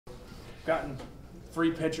gotten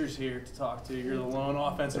three pitchers here to talk to. You're the lone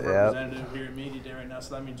offensive representative here at Media Day right now,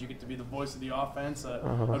 so that means you get to be the voice of the offense,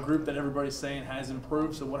 a group that everybody's saying has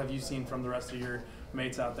improved. So what have you seen from the rest of your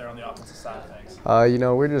mates out there on the offensive side of things?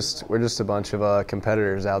 We're just a bunch of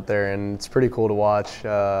competitors out there, and it's pretty cool to watch.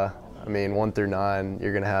 I mean, 1 through 9,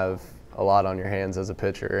 you're going to have a lot on your hands as a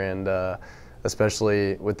pitcher, and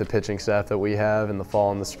especially with the pitching staff that we have in the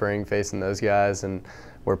fall and the spring facing those guys, and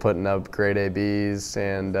we're putting up grade ABs,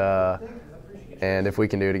 and if we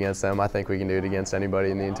can do it against them, I think we can do it against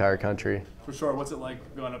anybody in the entire country. For sure. What's it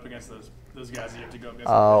like going up against those guys that you have to go against?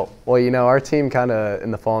 Well, our team kind of in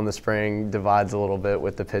the fall and the spring divides a little bit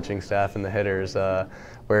with the pitching staff and the hitters.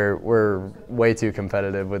 We're way too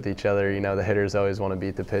competitive with each other. The hitters always want to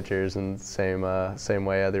beat the pitchers, and same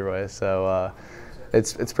way other way. So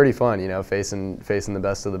it's pretty fun, facing the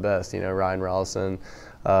best of the best. Ryan Rolison,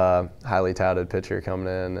 highly touted pitcher coming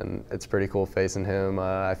in, and it's pretty cool facing him.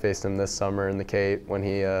 I faced him this summer in the Cape when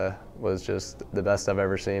he was just the best I've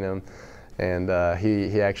ever seen him, and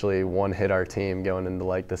he actually hit our team going into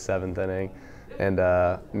like the 7th inning, and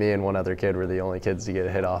me and one other kid were the only kids to get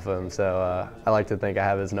a hit off him. So I like to think I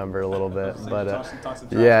have his number a little bit, but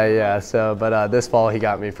yeah. So this fall he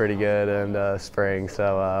got me pretty good, and spring,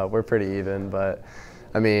 so we're pretty even. But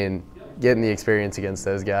I mean, getting the experience against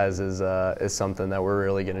those guys is something that we're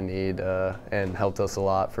really going to need, and helped us a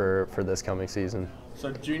lot for this coming season.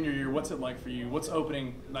 So junior year, what's it like for you? What's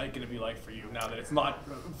opening night going to be like for you now that it's not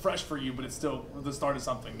fresh for you, but it's still the start of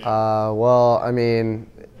something new? Well, I mean,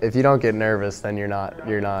 if you don't get nervous, then you're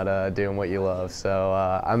not doing what you love. So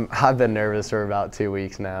I've been nervous for about 2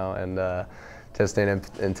 weeks now, and just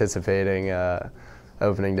anticipating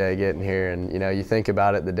opening day getting here. And you think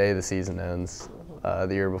about it the day the season ends.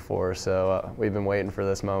 The year before, so we've been waiting for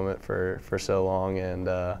this moment for so long, and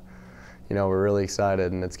we're really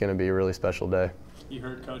excited, and it's going to be a really special day. You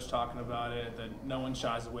heard Coach talking about it, that no one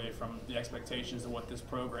shies away from the expectations of what this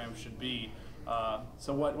program should be.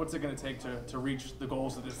 So what's it going to take to reach the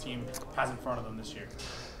goals that this team has in front of them this year?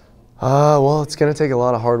 Well, it's going to take a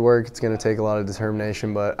lot of hard work. It's going to take a lot of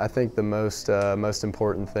determination, but I think the most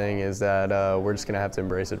important thing is that we're just going to have to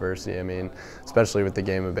embrace adversity. I mean, especially with the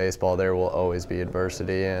game of baseball, there will always be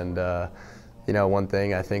adversity, and one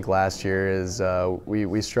thing I think last year is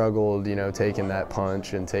we struggled, taking that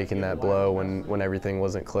punch and taking that blow when everything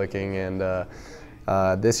wasn't clicking, and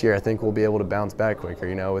this year I think we'll be able to bounce back quicker.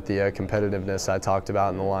 With the competitiveness I talked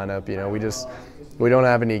about in the lineup, we don't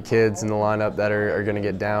have any kids in the lineup that are going to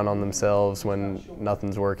get down on themselves when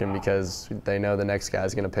nothing's working, because they know the next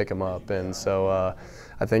guy's going to pick them up. And so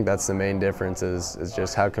I think that's the main difference is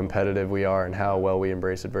just how competitive we are and how well we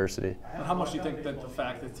embrace adversity. And how much do you think that the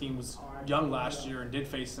fact that the team was young last year and did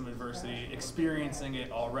face some adversity, experiencing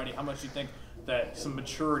it already, how much do you think that some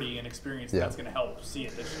maturity and experience that's going to help see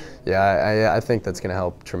it this year? Yeah, I think that's going to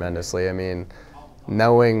help tremendously. I mean,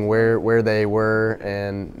 knowing where they were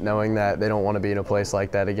and knowing that they don't want to be in a place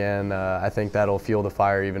like that again, I think that'll fuel the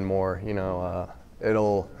fire even more.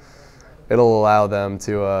 It'll allow them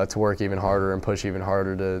to work even harder and push even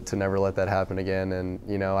harder to never let that happen again.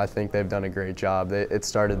 And I think they've done a great job. It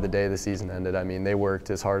started the day the season ended. I mean, they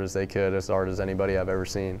worked as hard as they could, as hard as anybody I've ever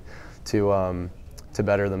seen, to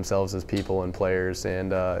better themselves as people and players.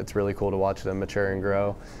 And it's really cool to watch them mature and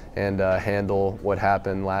grow and handle what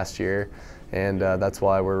happened last year. And that's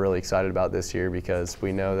why we're really excited about this year, because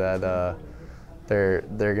we know that they're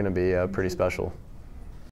going to be pretty special.